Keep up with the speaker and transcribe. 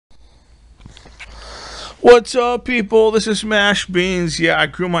What's up, people? This is Smash Beans. Yeah, I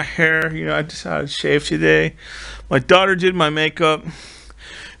grew my hair. I decided to shave today. My daughter did my makeup.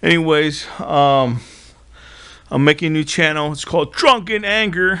 Anyways, I'm making a new channel. It's called Drunken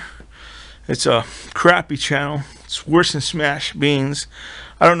Anger. It's a crappy channel. It's worse than Smash Beans.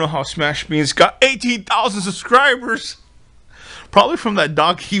 I don't know how Smash Beans got 18,000 subscribers. Probably from that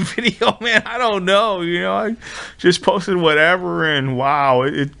donkey video, man. I don't know. I just posted whatever, and wow,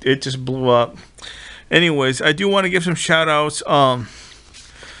 it just blew up. Anyways, I do want to give some shout outs. A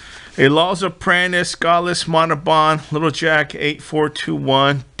Laws Apprentice, Godless Montabon, Little Jack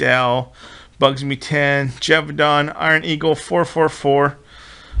 8421, Dal, Bugs Me 10, Jevadon, Iron Eagle 444,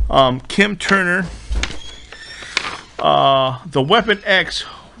 Kim Turner, The Weapon X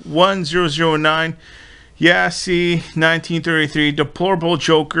 1009, Yassi 1933, Deplorable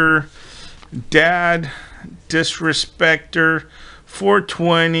Joker, Dad Disrespecter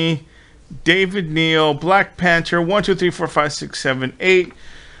 420, David Neal, Black Panther 1 2 3 4 5 6 7 8,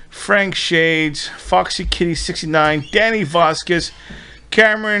 Frank Shades, Foxy Kitty 69, Danny Vasquez,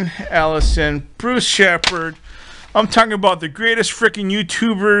 Cameron Allison, Bruce Shepard. I'm talking about the greatest freaking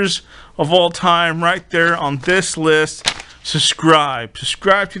YouTubers of all time right there on this list. Subscribe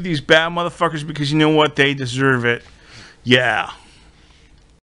to these bad motherfuckers, because you know what? They deserve it. Yeah.